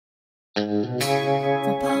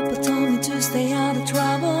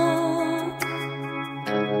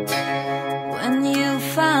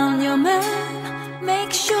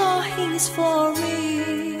is for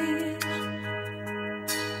real.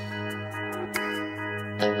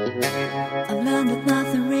 I've learned that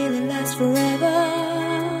nothing really lasts forever.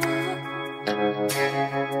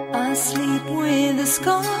 I sleep with the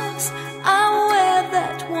scars I wear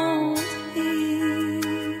that won't heal.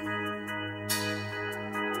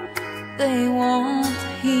 They won't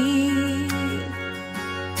heal.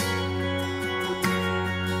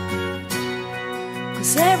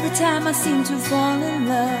 'Cause every time I seem to fall in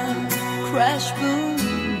love, crash, boom,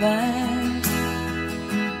 bang,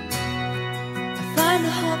 I find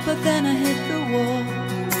a hope but then I hit the wall.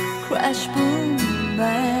 Crash, boom,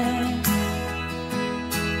 bang.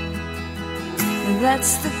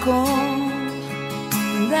 That's the goal,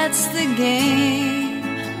 that's the game,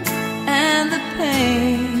 and the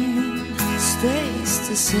pain stays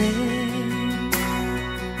the same.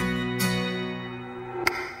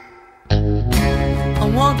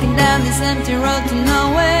 I'm walking down this empty road to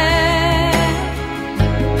nowhere.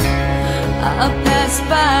 I pass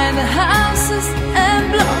by the houses and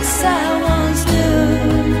blocks I once knew.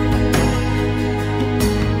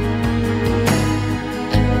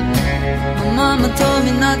 Mama told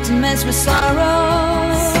me not to mess with sorrow,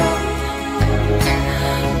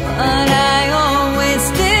 but I